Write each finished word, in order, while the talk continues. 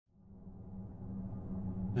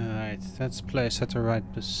Right, that's placed at the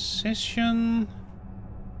right position.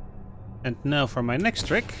 And now for my next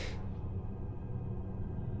trick.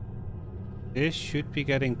 This should be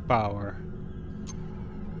getting power.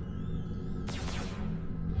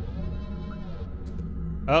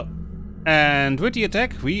 Oh, and with the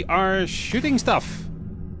attack we are shooting stuff.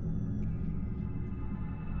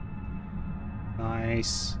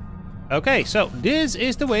 Nice. Okay, so this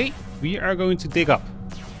is the way we are going to dig up.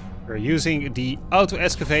 We're using the auto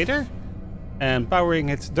excavator and powering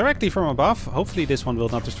it directly from above. Hopefully this one will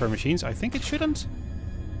not destroy machines. I think it shouldn't.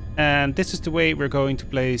 And this is the way we're going to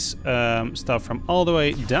place stuff from all the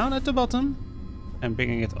way down at the bottom and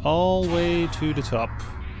bringing it all the way to the top.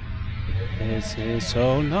 This is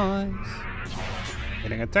so nice.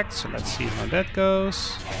 Getting attacked, so let's see how that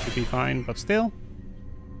goes. Should be fine, but still.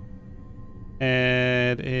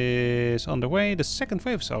 It is on the way. The second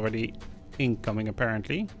wave is already incoming,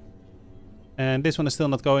 apparently. And this one is still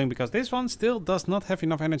not going because this one still does not have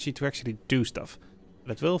enough energy to actually do stuff.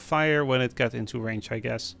 But it will fire when it gets into range, I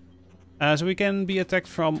guess. So we can be attacked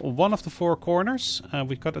from one of the four corners.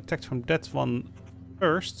 We got attacked from that one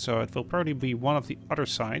first, so it will probably be one of the other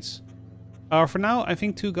sides. For now, I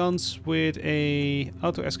think 2 guns with a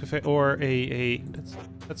auto excavator or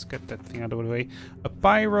let's get that thing out of the way. A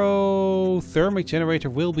pyrothermic generator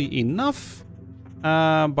will be enough,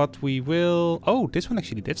 but we will. Oh, this one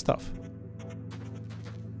actually did stuff.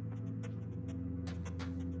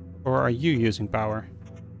 Or are you using power?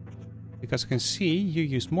 Because I can see you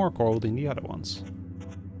use more coal than the other ones.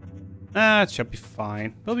 It should be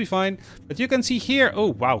fine. We'll be fine. But you can see here. Oh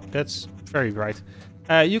wow, that's very bright.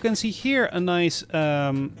 You can see here a nice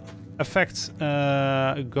effect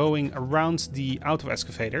going around the auto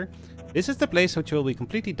excavator. This is the place which will be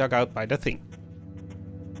completely dug out by the thing.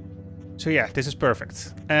 So yeah, this is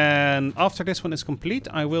perfect. And after this one is complete,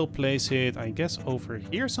 I will place it, I guess, over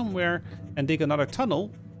here somewhere and dig another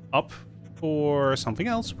tunnel up for something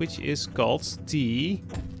else, which is called the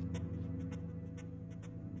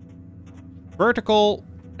vertical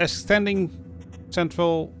extending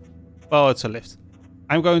central. Well, it's a lift.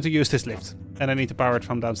 I'm going to use this lift, and I need to power it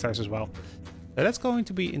from downstairs as well. So that's going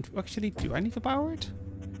to be... Actually, do I need to power it?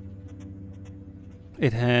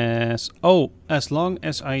 It has... Oh, as long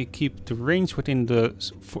as I keep the range within the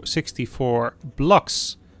 64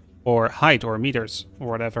 blocks, or height, or meters, or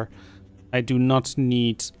whatever, I do not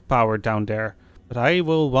need power down there. But I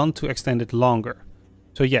will want to extend it longer.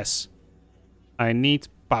 So yes, I need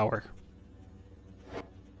power.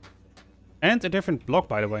 And a different block,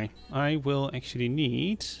 by the way. I will actually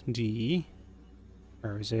need the...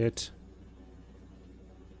 Where is it?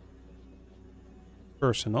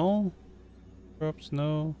 Personal. Oops,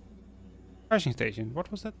 no. Charging station. What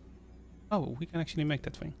was that? Oh, we can actually make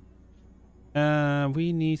that thing.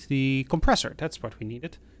 We need the compressor. That's what we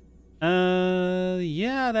needed.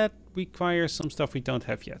 Yeah, that requires some stuff we don't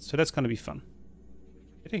have yet. So that's going to be fun.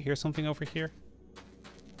 Did I hear something over here?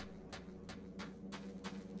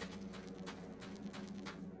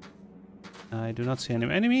 I do not see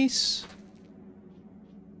any enemies.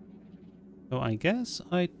 So I guess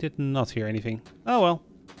I did not hear anything. Oh well.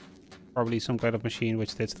 Probably some kind of machine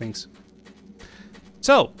which did things.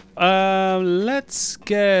 So, let's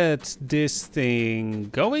get this thing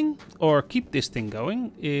going. Or keep this thing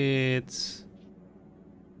going. It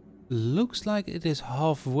looks like it is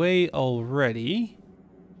halfway already.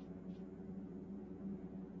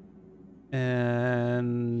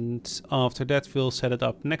 And after that we'll set it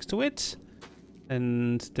up next to it.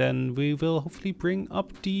 And then we will hopefully bring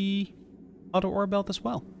up the other ore belt as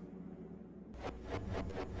well.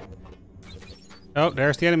 Oh,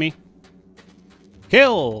 there's the enemy.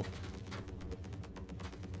 Kill!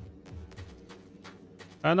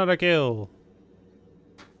 Another kill.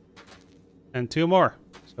 And 2 more.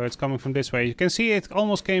 So it's coming from this way. You can see it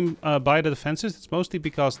almost came by the defenses. It's mostly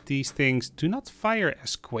because these things do not fire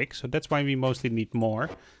as quick. So that's why we mostly need more.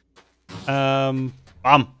 Bam!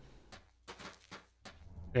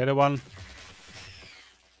 The other one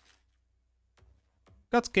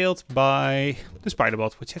got killed by the spider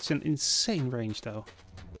bot, which has an insane range though.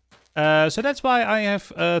 So that's why I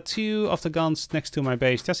have 2 of the guns next to my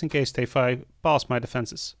base, just in case they pass my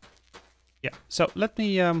defenses. Yeah, so let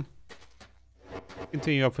me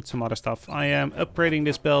continue up with some other stuff. I am upgrading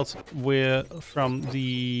this belt from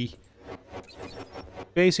the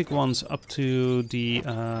basic ones up to the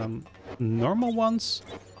normal ones.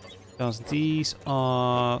 Because these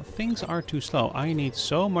things are too slow. I need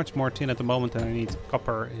so much more tin at the moment than I need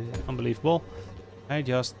copper. Unbelievable. I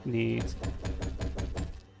just need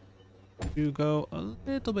to go a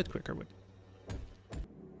little bit quicker with it.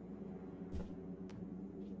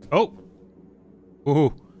 Oh!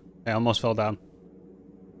 Ooh! I almost fell down.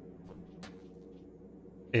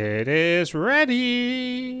 It is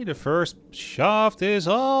ready! The first shaft is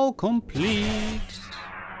all complete.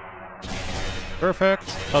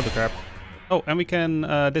 Perfect. Oh, the crap. Oh, and we can...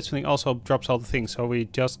 this thing also drops all the things, so we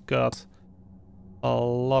just got a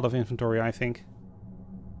lot of inventory, I think.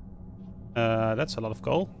 That's a lot of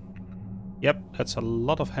coal. Yep, that's a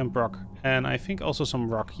lot of hemp rock. And I think also some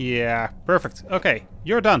rock. Yeah, perfect. Okay,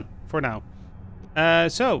 you're done for now.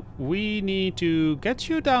 So, we need to get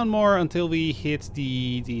you down more until we hit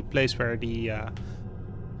the place where the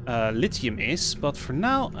lithium is. But for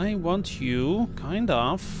now, I want you kind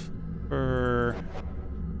of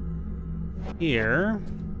here.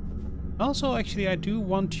 Also, actually, I do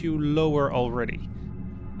want you lower already.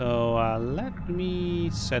 So, let me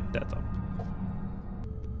set that up.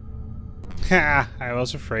 Ha! I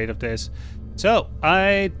was afraid of this. So,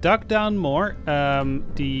 I dug down more.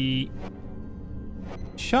 The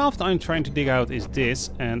shaft I'm trying to dig out is this,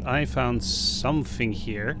 and I found something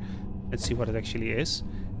here. Let's see what it actually is.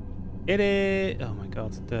 It is... oh my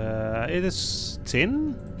god. It is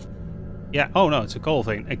tin? Yeah, oh no, it's a coal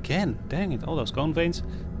vein. Again, dang it, all those coal veins.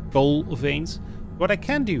 Coal veins. What I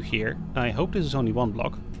can do here, I hope this is only one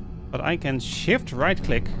block, but I can shift right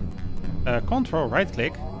click, control right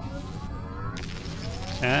click,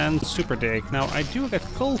 and super dig. Now I do get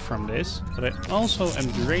coal from this, but I also am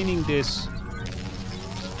draining this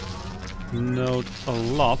node a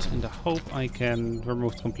lot in the hope I can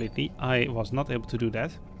remove it completely. I was not able to do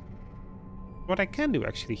that. What I can do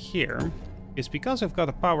actually here is, because I've got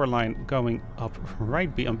a power line going up right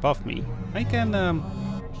above me, I can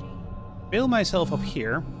build myself up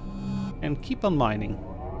here and keep on mining.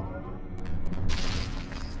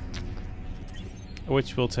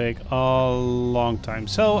 Which will take a long time.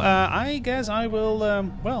 So I guess I will,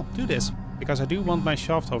 well, do this, because I do want my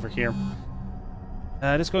shaft over here.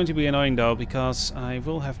 It's going to be annoying though, because I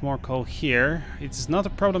will have more coal here. It's not a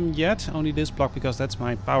problem yet, only this block, because that's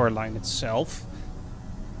my power line itself.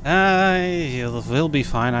 It will be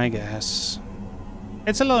fine, I guess.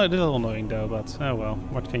 It's a little annoying though, but oh well,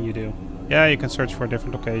 what can you do? Yeah, you can search for a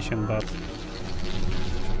different location, but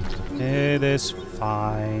it is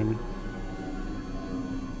fine.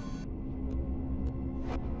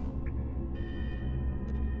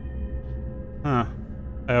 Huh.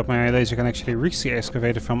 I hope my laser can actually reach the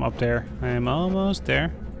excavator from up there. I am almost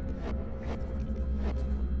there.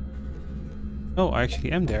 Oh, I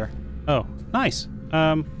actually am there. Oh, nice.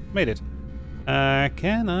 Made it.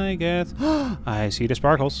 Can I get... I see the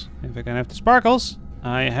sparkles. If I can have the sparkles,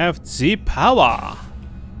 I have the power.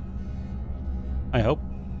 I hope.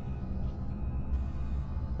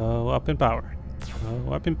 Go up in power.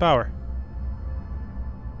 Go up in power.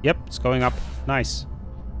 Yep, it's going up. Nice.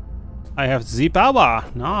 I have the power.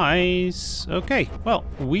 Nice. Okay, well,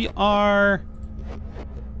 we are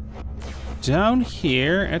down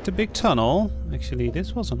here at the big tunnel. Actually,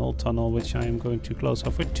 this was an old tunnel, which I am going to close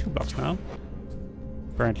off with 2 blocks now.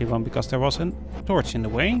 Apparently one, because there was a torch in the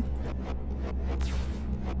way.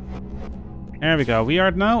 There we go. We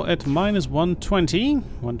are now at minus 120.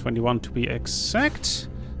 121 to be exact.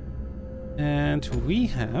 And we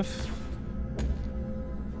have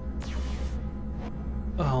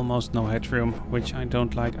almost no headroom, which I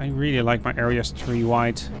don't like. I really like my areas 3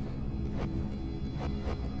 wide.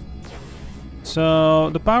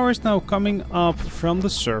 So the power is now coming up from the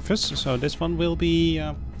surface. So this one will be,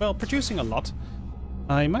 well, producing a lot.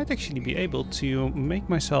 I might actually be able to make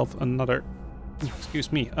myself another...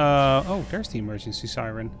 Excuse me. Oh, there's the emergency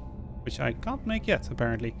siren, which I can't make yet,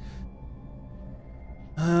 apparently.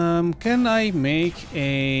 Can I make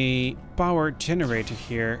a power generator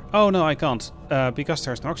here? Oh, no, I can't. Because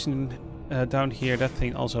there's an oxygen down here, that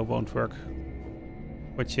thing also won't work.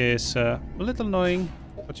 Which is a little annoying,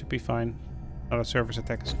 but should be fine. Our service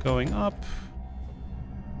attack is going up.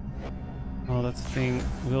 Well, that thing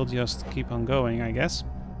will just keep on going, I guess.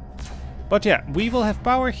 But yeah, we will have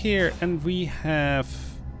power here, and we have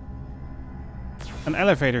an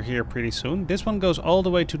elevator here pretty soon. This one goes all the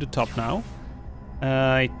way to the top now.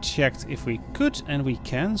 I checked if we could, and we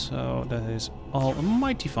can, so that is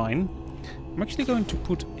almighty fine. I'm actually going to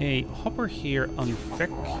put a hopper here on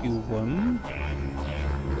vacuum.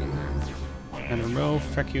 And remove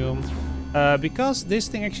vacuum. Because this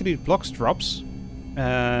thing actually blocks drops.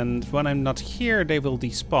 And when I'm not here, they will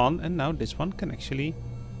despawn. And now this one can actually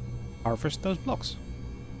harvest those blocks.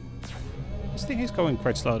 This thing is going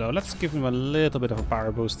quite slow though. Let's give him a little bit of a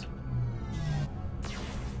power boost.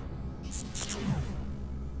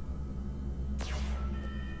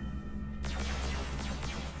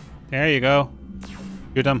 There you go.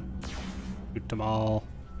 Shoot them. Shoot them all.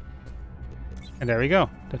 And there we go.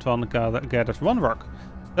 That one gathered 1 rock.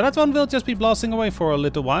 So that one will just be blasting away for a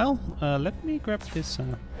little while. Let me grab this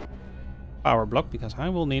power block because I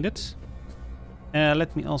will need it.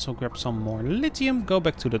 Let me also grab some more lithium, go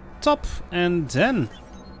back to the top, and then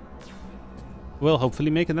we'll hopefully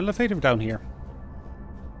make an elevator down here.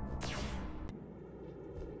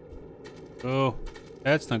 Oh,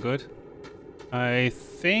 that's not good. I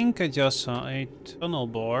think I just saw a tunnel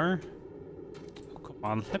bore. Oh, come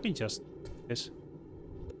on, let me just do this.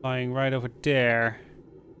 Flying right over there.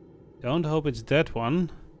 Don't hope it's that one.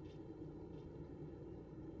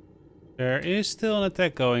 There is still an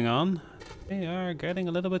attack going on. They are getting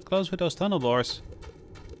a little bit close with those tunnel bores.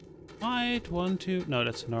 Might want to... No,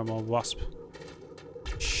 that's a normal wasp.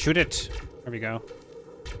 Shoot it! There we go.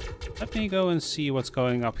 Let me go and see what's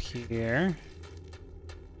going up here.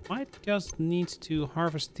 Might just need to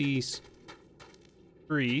harvest these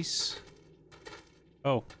trees.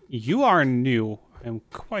 Oh, you are new. I'm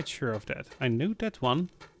quite sure of that. I knew that one.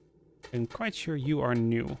 I'm quite sure you are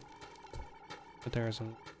new. But there's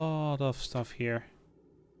a lot of stuff here.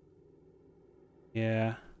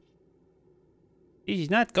 Yeah. This is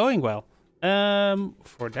not going well.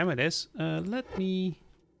 For them it is. Let me...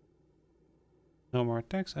 No more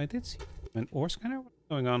attacks. I did see an ore scanner. What's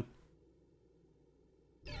going on?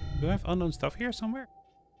 Do I have unknown stuff here somewhere?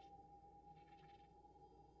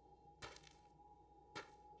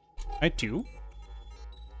 I do.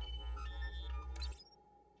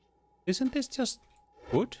 Isn't this just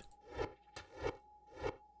wood?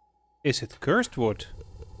 Is it cursed wood?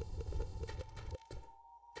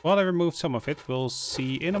 Well, I removed some of it. We'll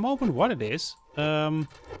see in a moment what it is. The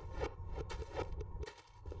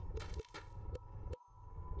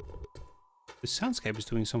soundscape is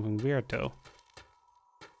doing something weird though.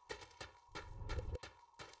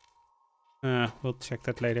 We'll check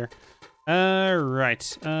that later.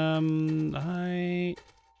 Right. I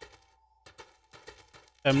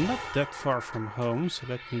am not that far from home, so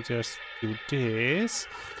let me just do this.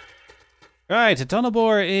 Right, the tunnel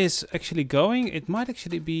bore is actually going. It might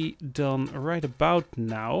actually be done right about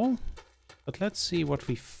now. But let's see what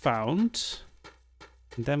we found.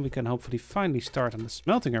 And then we can hopefully finally start on the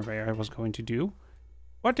smelting array I was going to do.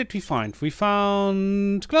 What did we find? We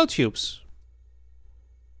found glow tubes.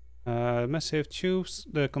 Massive tubes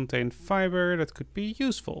that contain fiber that could be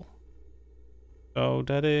useful. So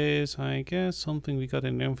that is, I guess, something we got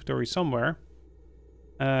in the inventory somewhere.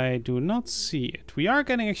 I do not see it. We are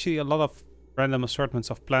getting actually a lot of random assortments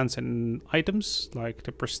of plants and items, like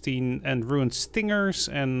the pristine and ruined stingers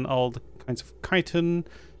and all the kinds of chitin,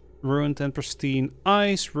 ruined and pristine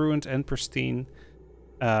ice, ruined and pristine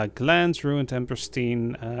glands, ruined and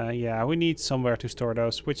pristine. Yeah, we need somewhere to store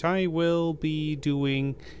those, which I will be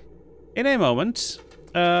doing in a moment.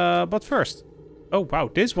 But first, oh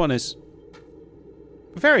wow, this one is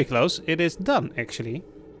very close. It is done, actually.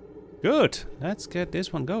 Good. Let's get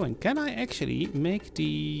this one going. Can I actually make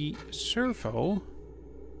the servo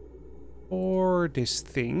for this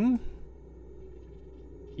thing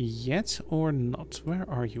yet or not? Where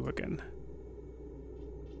are you again?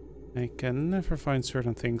 I can never find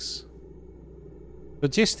certain things.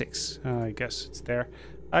 Logistics. I guess it's there.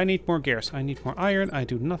 I need more gears. I need more iron. I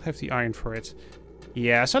do not have the iron for it.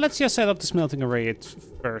 Yeah, so let's just set up the smelting array at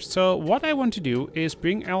first. So what I want to do is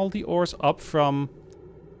bring all the ores up from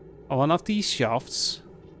one of these shafts.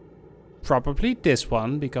 Probably this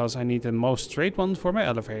one, because I need the most straight one for my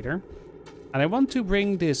elevator. And I want to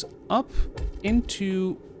bring this up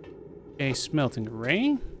into a smelting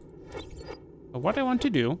array. So what I want to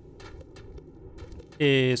do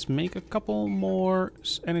is make a couple more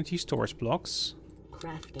energy storage blocks.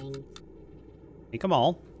 Crafting. Make them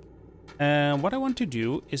all. And what I want to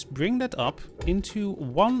do is bring that up into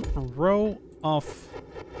one row of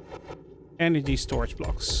energy storage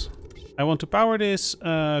blocks. I want to power this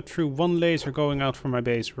through one laser going out from my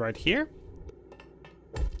base right here.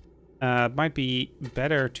 It might be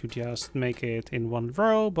better to just make it in one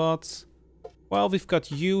row, but well, we've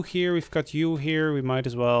got you here, we've got you here. We might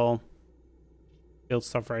as well build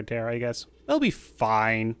stuff right there, I guess. It'll be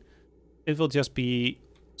fine. It will just be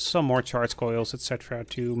some more charge coils, etc.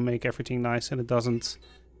 to make everything nice, and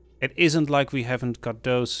it isn't like we haven't got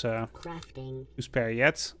those to spare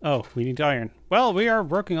yet. Oh, we need iron. Well, we are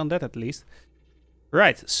working on that at least.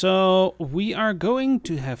 Right, so we are going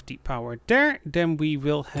to have the power there. Then we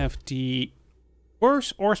will have the ore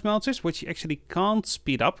smelters, which you actually can't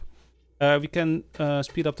speed up. We can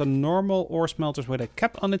speed up the normal ore smelters with a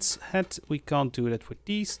cap on its head. We can't do that with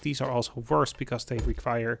these. These are also worse because they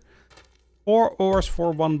require 4 ores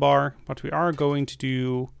for 1 bar. But we are going to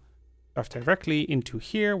do stuff directly into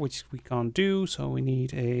here, which we can't do. So we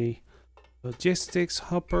need a Logistics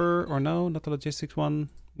hopper, or no, not the logistics one.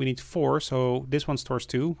 We need 4, so this one stores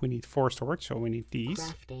 2. We need 4 storage, so we need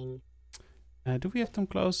these. Do we have them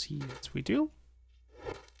close? Yes, we do.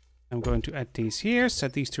 I'm going to add these here,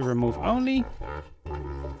 set these to remove only.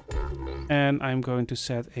 And I'm going to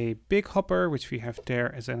set a big hopper, which we have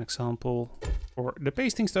there as an example for the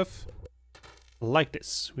pasting stuff. Like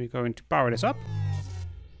this. We're going to power this up.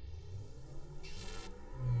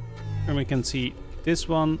 And we can see this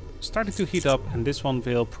one starting to heat up, and this one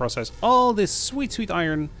will process all this sweet, sweet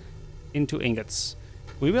iron into ingots.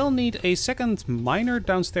 We will need a second miner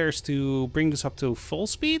downstairs to bring this up to full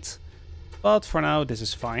speed, but for now this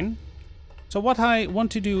is fine. So what I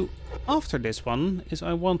want to do after this one is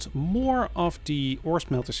I want more of the ore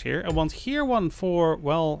smelters here. I want here one for,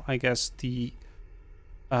 well, I guess the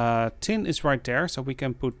tin is right there, so we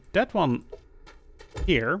can put that one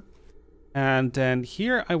here. And then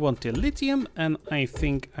here I want the lithium, and I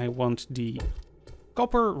think I want the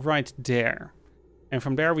copper right there. And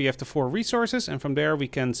from there we have the 4 resources, and from there we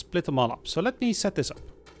can split them all up. So let me set this up.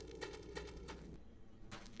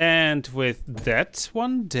 And with that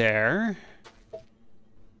one there,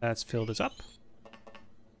 let's fill this up.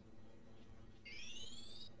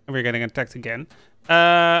 And we're getting attacked again.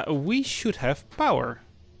 We should have power.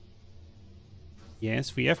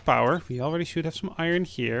 Yes, we have power. We already should have some iron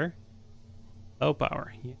here. Low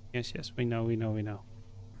power. Yes, yes, we know.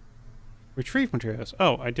 Retrieve materials.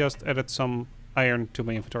 Oh, I just added some iron to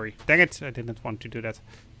my inventory. Dang it, I didn't want to do that.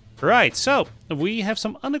 Right, so we have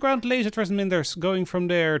some underground laser transmitters going from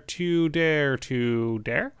there to there to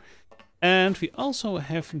there. And we also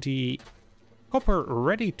have the copper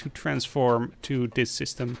ready to transform to this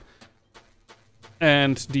system.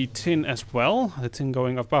 And the tin as well. The tin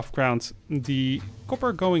going above ground. The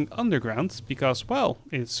copper going underground. Because, well,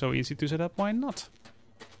 it's so easy to set up, why not?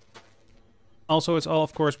 Also, it's all,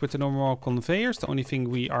 of course, with the normal conveyors. The only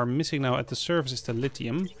thing we are missing now at the surface is the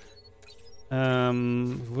lithium.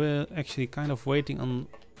 We're actually kind of waiting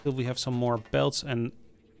until we have some more belts and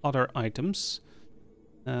other items.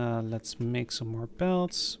 Let's make some more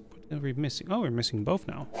belts. What are we missing? Oh, we're missing both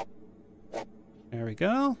now. There we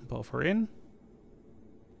go. Both are in.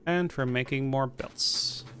 And we're making more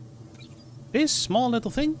belts. This small little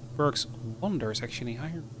thing works wonders, actually.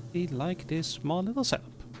 I really like this small little setup.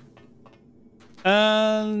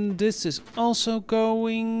 And this is also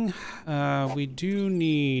going. We do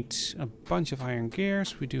need a bunch of iron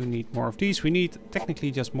gears. We do need more of these. We need technically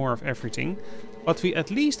just more of everything. But we at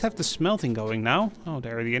least have the smelting going now. Oh,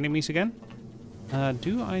 there are the enemies again.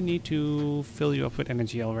 Do I need to fill you up with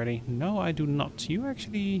energy already? No, I do not. You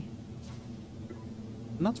actually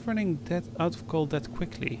not running that out of coal that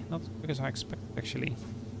quickly. Not as quick as I expected, actually.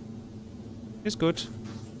 It's good.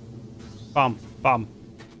 Bam, bam.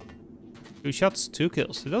 2 shots, 2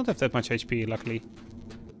 kills. They don't have that much HP, luckily.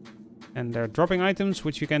 And they're dropping items,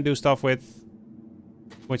 which you can do stuff with.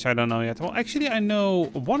 Which I don't know yet. Well, actually, I know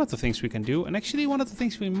one of the things we can do. And actually, one of the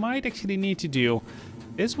things we might actually need to do.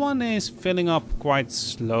 This one is filling up quite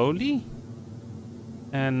slowly.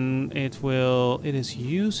 And it is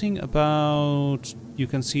using about, you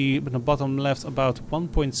can see in the bottom left, about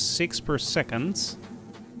 1.6 per second.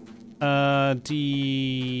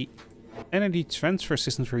 The energy transfer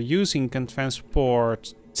systems we're using can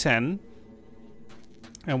transport 10.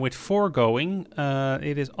 And with 4 going,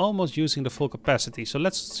 it is almost using the full capacity. So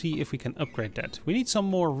let's see if we can upgrade that. We need some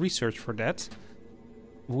more research for that.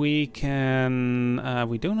 We can,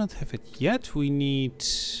 we do not have it yet. We need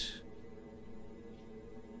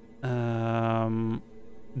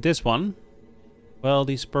this one. Well,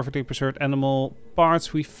 these perfectly preserved animal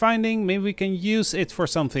parts we're finding. Maybe we can use it for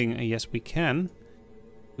something. Yes, we can.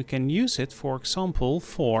 We can use it, for example,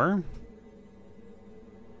 for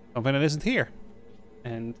something that isn't here.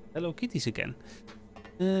 And Hello Kitties again.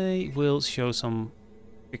 I will show some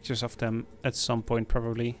pictures of them at some point,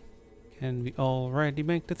 probably. Can we already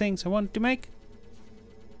make the things I want to make?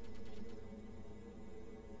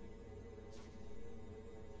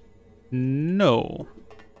 No.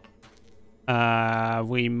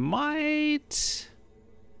 We might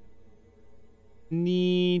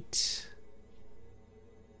need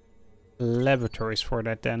laboratories for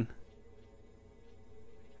that then.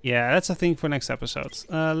 Yeah, that's a thing for next episode.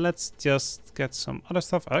 Let's just get some other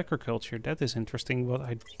stuff. Agriculture, that is interesting, but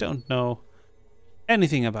I don't know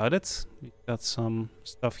anything about it. We've got some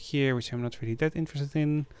stuff here, which I'm not really that interested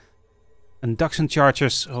in. Induction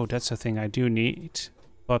chargers, oh, that's a thing I do need.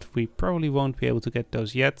 But we probably won't be able to get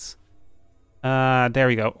those yet. There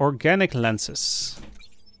we go, organic lenses.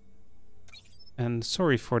 And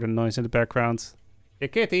sorry for the noise in the background. The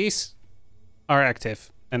kitties are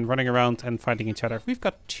active and running around and fighting each other. We've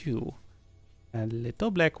got 2. a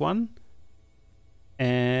little black one,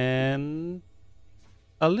 and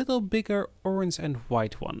a little bigger orange and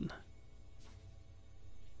white one.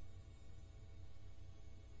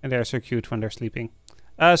 And they're so cute when they're sleeping.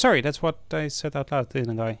 Sorry, that's what I said out loud,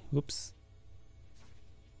 didn't I? Whoops.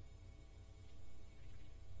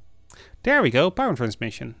 There we go, power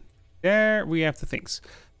transmission. There we have the things.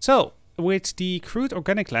 So, with the crude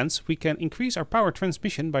organic lens, we can increase our power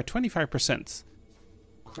transmission by 25%.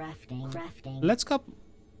 Crafting. Let's go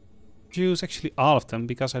use actually all of them,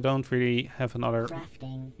 because I don't really have another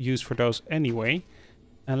use for those anyway.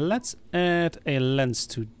 And let's add a lens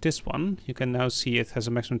to this one. You can now see it has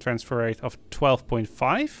a maximum transfer rate of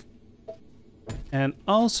 12.5. And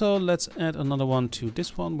also let's add another one to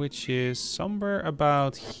this one, which is somewhere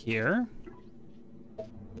about here.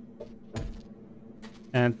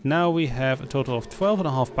 And now we have a total of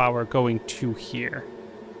 12.5 power going to here.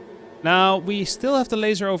 Now we still have the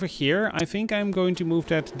laser over here. I think I'm going to move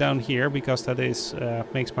that down here, because that is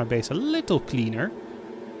makes my base a little cleaner.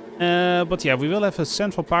 But yeah, we will have a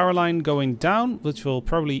central power line going down, which will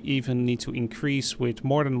probably even need to increase with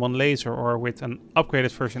more than one laser or with an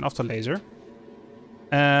upgraded version of the laser.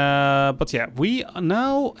 But yeah, we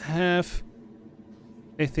now have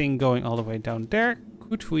a thing going all the way down there.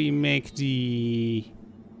 Could we make the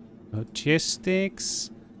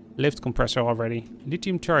logistics lift compressor already?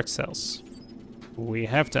 Lithium charge cells. We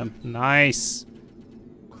have them. Nice.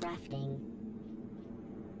 Crafting.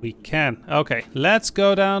 We can. Okay, let's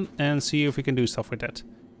go down and see if we can do stuff with that.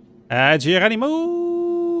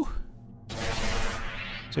 Geronimo!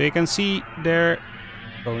 So you can see they're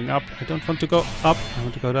going up. I don't want to go up. I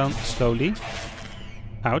want to go down slowly.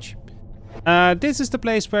 Ouch. This is the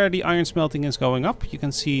place where the iron smelting is going up. You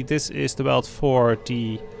can see this is the belt for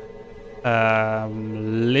the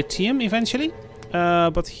lithium eventually.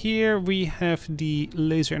 But here we have the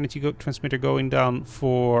laser energy transmitter going down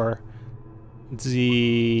for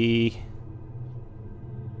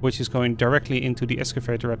which is going directly into the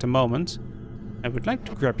excavator at the moment. I would like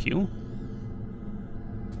to grab you.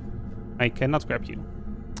 I cannot grab you.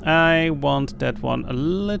 I want that one a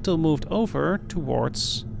little moved over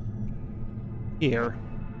towards here,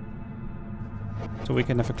 so we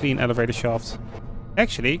can have a clean elevator shaft.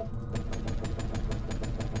 Actually,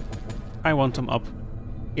 I want them up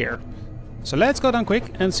here. So let's go down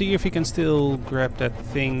quick and see if we can still grab that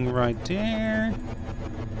thing right there.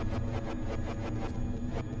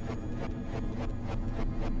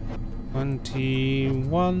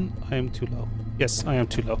 $21. I am too low. Yes, I am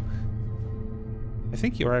too low. I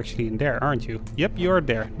think you are actually in there, aren't you? Yep, you are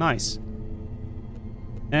there. Nice.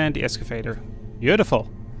 And the excavator. Beautiful.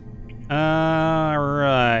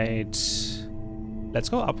 Alright. Let's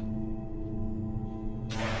go up.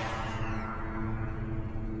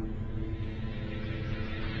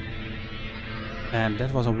 And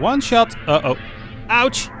that was a one-shot. Uh-oh.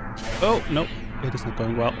 Ouch! Oh, no. It is not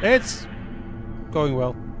going well. It's going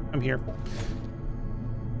well. I'm here.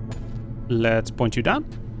 Let's point you down.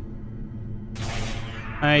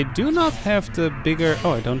 I do not have the bigger...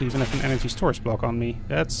 Oh, I don't even have an energy storage block on me.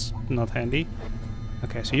 That's not handy.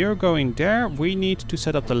 Okay, so you're going there. We need to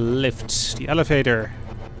set up the lift, the elevator,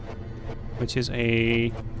 which is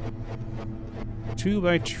a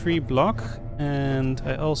 2x3 block. And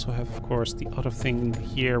I also have, of course, the other thing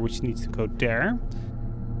here, which needs to go there.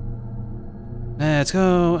 Let's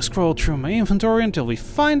go scroll through my inventory until we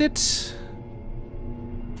find it.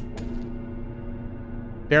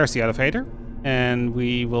 There's the elevator. And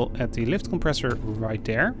we will add the lift compressor right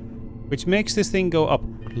there, which makes this thing go up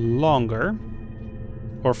longer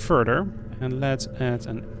or further. And let's add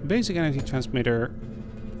a basic energy transmitter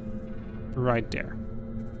right there.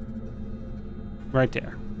 Right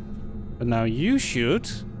there. But now you should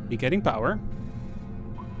be getting power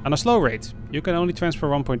on a slow rate. You can only transfer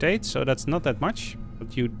 1.8, so that's not that much,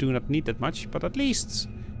 but you do not need that much. But at least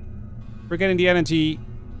we're getting the energy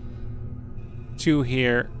to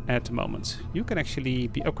here at the moment. You can actually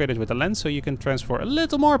be upgraded with the lens, so you can transfer a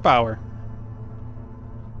little more power.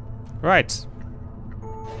 Right.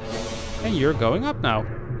 And you're going up now.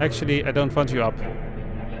 Actually, I don't want you up.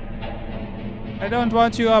 I don't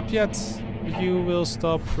want you up yet. You will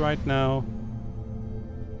stop right now.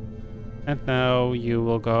 And now you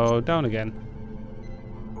will go down again.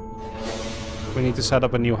 We need to set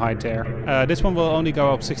up a new height there. This one will only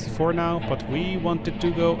go up 64 now, but we want it to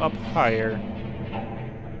go up higher.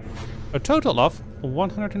 A total of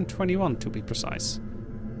 121 to be precise.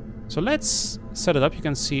 So let's set it up. You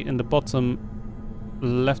can see in the bottom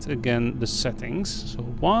left again the settings. So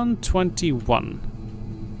 121.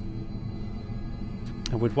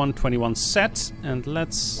 And with 121 set, and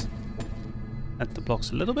let's add the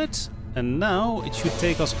blocks a little bit. And now it should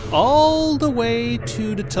take us all the way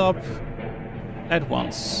to the top at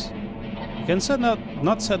once. We can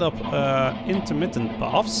not set up intermittent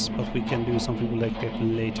paths, but we can do something like that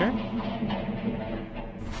later.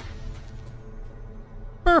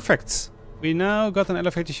 Perfect! We now got an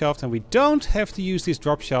elevator shaft and we don't have to use this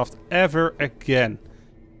drop shaft ever again.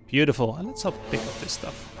 Beautiful. And let's pick up this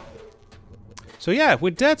stuff. So yeah,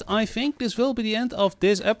 with that, I think this will be the end of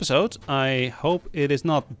this episode. I hope it is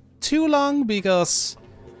not too long because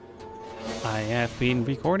I have been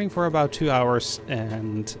recording for about 2 hours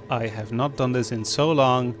and I have not done this in so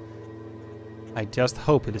long. I just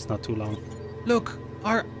hope it is not too long. Look,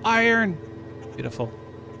 our iron. Beautiful.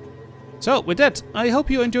 So with that, I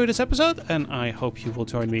hope you enjoyed this episode and I hope you will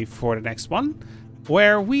join me for the next one,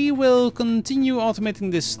 where we will continue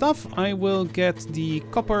automating this stuff. I will get the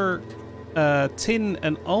copper tin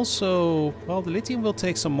and also, well, the lithium will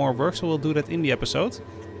take some more work, so we'll do that in the episode.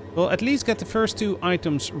 We'll at least get the first 2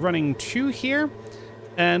 items running through here,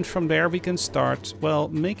 and from there we can start, well,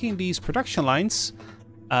 making these production lines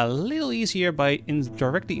a little easier by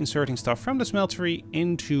directly inserting stuff from the smeltery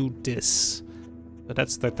into this. So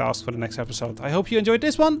that's the task for the next episode. I hope you enjoyed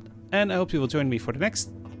this one, and I hope you will join me for the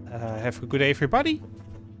next. Have a good day, everybody.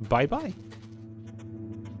 Bye bye.